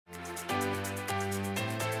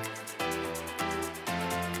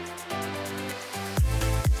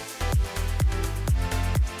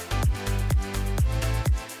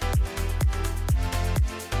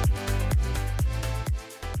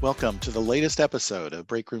Welcome to the latest episode of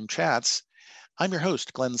Breakroom Chats. I'm your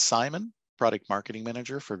host, Glenn Simon, Product Marketing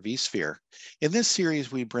Manager for vSphere. In this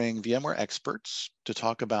series, we bring VMware experts to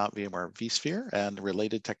talk about VMware vSphere and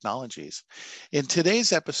related technologies. In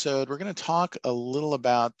today's episode, we're going to talk a little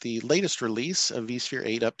about the latest release of vSphere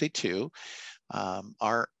 8 Update 2.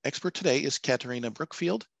 Our expert today is Katarina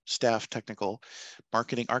Brookfield, Staff Technical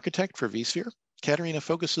Marketing Architect for vSphere. Katarina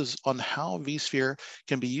focuses on how vSphere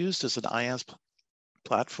can be used as an IaaS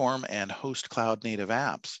platform and host cloud-native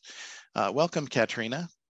apps. Welcome, Katarina.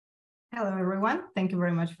 Hello, everyone. Thank you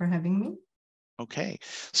very much for having me. Okay,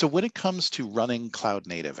 so when it comes to running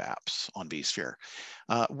cloud-native apps on vSphere,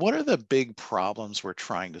 what are the big problems we're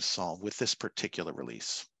trying to solve with this particular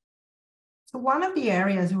release? So one of the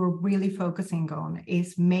areas we're really focusing on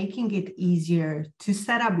is making it easier to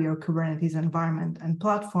set up your Kubernetes environment and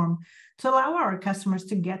platform to allow our customers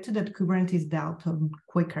to get to that Kubernetes delta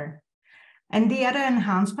quicker. And the other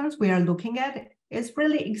enhancements we are looking at is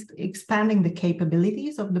really expanding the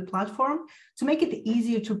capabilities of the platform to make it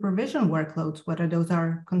easier to provision workloads, whether those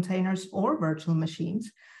are containers or virtual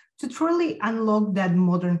machines, to truly unlock that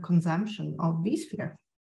modern consumption of vSphere.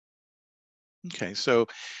 Okay, so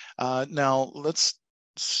now let's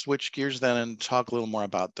switch gears then and talk a little more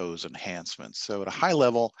about those enhancements. So at a high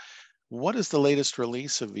level, what is the latest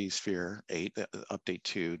release of vSphere 8, Update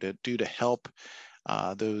 2, to do to help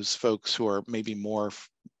those folks who are maybe more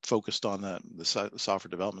focused on the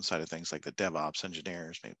software development side of things, like the DevOps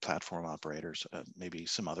engineers, maybe platform operators, maybe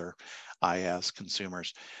some other IaaS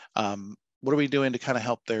consumers? What are we doing to kind of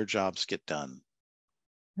help their jobs get done?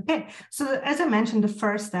 Okay, so as I mentioned, the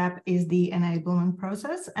first step is the enablement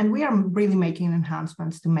process, and we are really making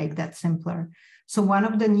enhancements to make that simpler. So one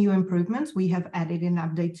of the new improvements we have added in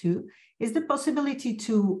Update 2 is the possibility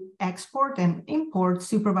to export and import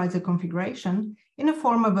supervisor configuration in a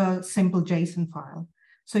form of a simple JSON file.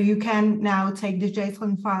 So you can now take this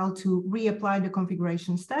JSON file to reapply the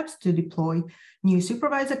configuration steps to deploy new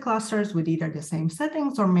supervisor clusters with either the same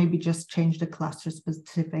settings or maybe just change the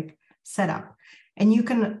cluster-specific setup. And you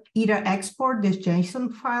can either export this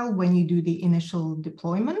JSON file when you do the initial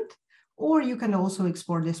deployment, or you can also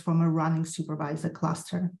export this from a running supervisor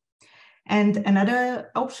cluster. And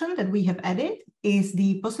another option that we have added is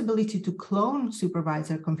the possibility to clone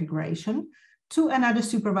supervisor configuration to another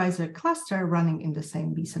supervisor cluster running in the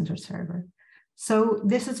same vCenter server. So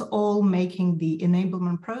this is all making the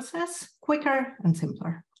enablement process quicker and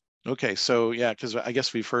simpler. Okay, so yeah, because I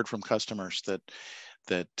guess we've heard from customers that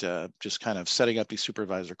just kind of setting up these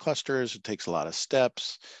supervisor clusters, it takes a lot of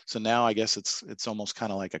steps. So now I guess it's almost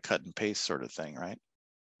kind of like a cut and paste sort of thing, right?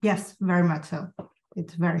 Yes, very much so.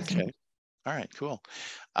 It's very simple. Okay. All right, cool.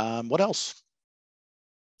 What else?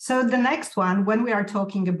 So the next one, when we are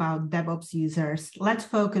talking about DevOps users, let's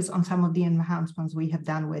focus on some of the enhancements we have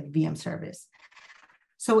done with VM service.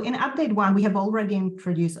 So in Update 1, we have already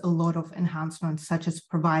introduced a lot of enhancements, such as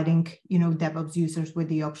providing, DevOps users with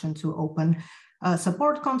the option to open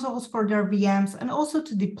support consoles for their VMs, and also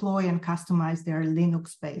to deploy and customize their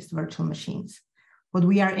Linux-based virtual machines. What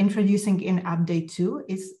we are introducing in Update 2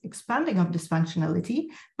 is expanding of this functionality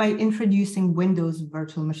by introducing Windows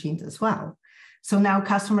virtual machines as well. So now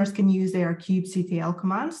customers can use their kubectl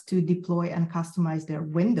commands to deploy and customize their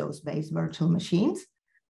Windows-based virtual machines.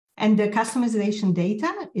 And the customization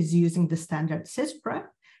data is using the standard sysprep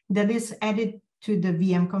that is added to the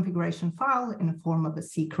VM configuration file in the form of a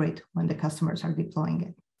secret when the customers are deploying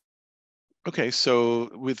it. Okay, so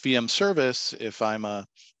with VM service, if I'm a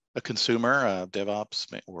consumer, a DevOps,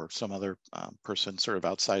 or some other person sort of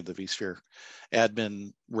outside the vSphere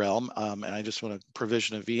admin realm, and I just want to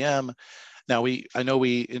provision a VM. Now, I know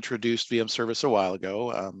we introduced VM service a while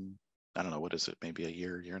ago. I don't know, what is it, maybe a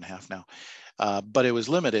year and a half now, but it was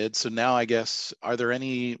limited. So now I guess, are there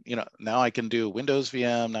any, now I can do Windows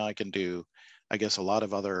VM, now I can do, I guess, a lot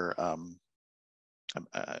of other, I'm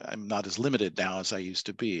not as limited now as I used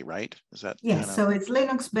to be, right? Is that yes? Kind of... So it's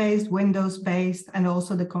Linux-based, Windows-based, and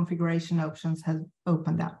also the configuration options have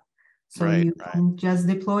opened up. So you can just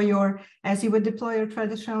deploy as you would deploy your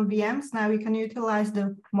traditional VMs. Now you can utilize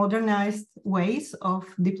the modernized ways of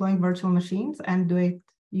deploying virtual machines and do it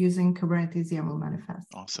using Kubernetes YAML manifest.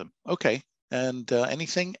 Awesome. Okay. And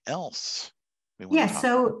anything else? Yes.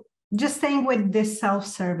 So just staying with this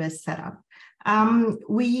self-service setup,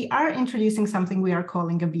 we are introducing something we are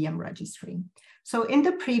calling a VM registry. So in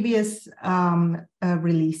the previous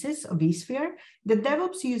releases of vSphere, the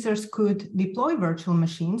DevOps users could deploy virtual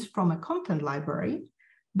machines from a content library,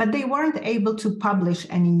 but they weren't able to publish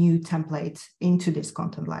any new templates into this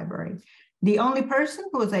content library. The only person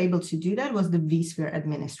who was able to do that was the vSphere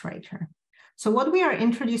administrator. So what we are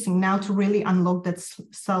introducing now to really unlock that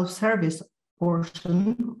self-service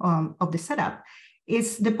portion of the setup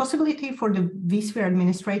is the possibility for the vSphere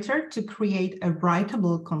administrator to create a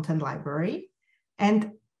writable content library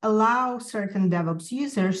and allow certain DevOps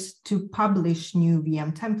users to publish new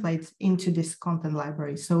VM templates into this content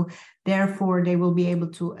library. So therefore, they will be able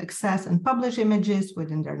to access and publish images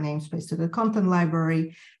within their namespace to the content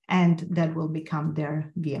library, and that will become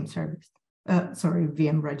their VM service,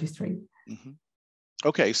 VM registry. Mm-hmm.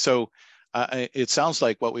 Okay, so it sounds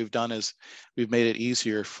like what we've done is we've made it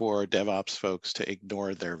easier for DevOps folks to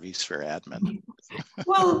ignore their vSphere admin.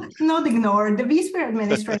 Well, not ignore. The vSphere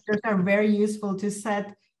administrators are very useful to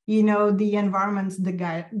set, the environments, the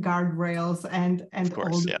guardrails, and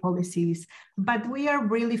all the policies. But we are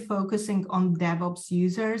really focusing on DevOps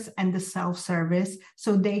users and the self-service,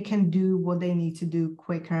 so they can do what they need to do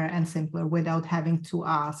quicker and simpler without having to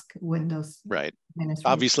ask Windows. Right.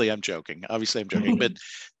 Obviously, I'm joking.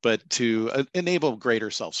 but to enable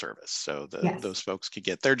greater self-service, so that those folks can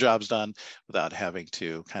get their jobs done without having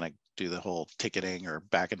to kind of do the whole ticketing or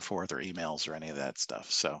back and forth or emails or any of that stuff.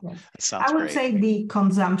 So it sounds I would great. say the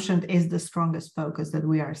consumption is the strongest focus that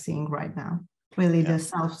we are seeing right now. Really, the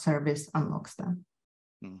self-service unlocks that.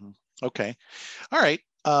 Mm-hmm. Okay. All right.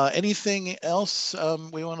 Anything else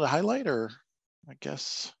we wanted to highlight, or I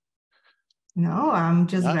guess? No, I'm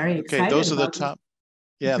just very excited. Okay, those are the top.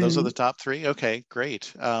 Yeah, those are the top three. Okay,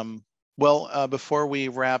 great. Well, before we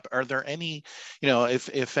wrap, are there any,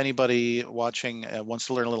 if anybody watching wants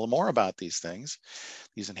to learn a little more about these things,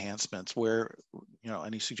 these enhancements, where,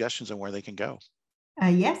 any suggestions on where they can go?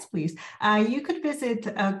 Yes, please. You could visit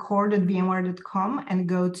core.vmware.com and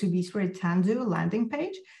go to vSphere Tanzu landing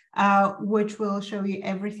page, which will show you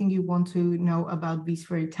everything you want to know about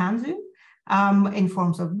vSphere Tanzu. In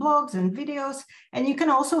forms of blogs and videos. And you can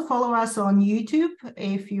also follow us on YouTube.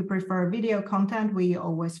 If you prefer video content, we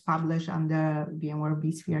always publish on the VMware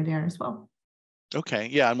vSphere there as well. Okay,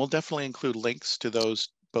 yeah, and we'll definitely include links to those,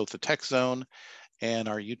 both the Tech Zone and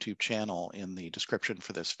our YouTube channel in the description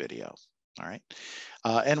for this video. All right.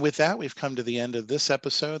 And with that, we've come to the end of this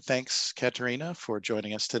episode. Thanks, Katarina, for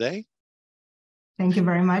joining us today. Thank you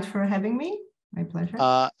very much for having me. My pleasure.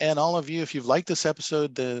 And all of you, if you've liked this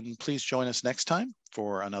episode, then please join us next time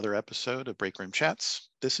for another episode of Breakroom Chats.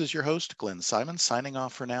 This is your host, Glenn Simon, signing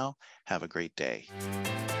off for now. Have a great day.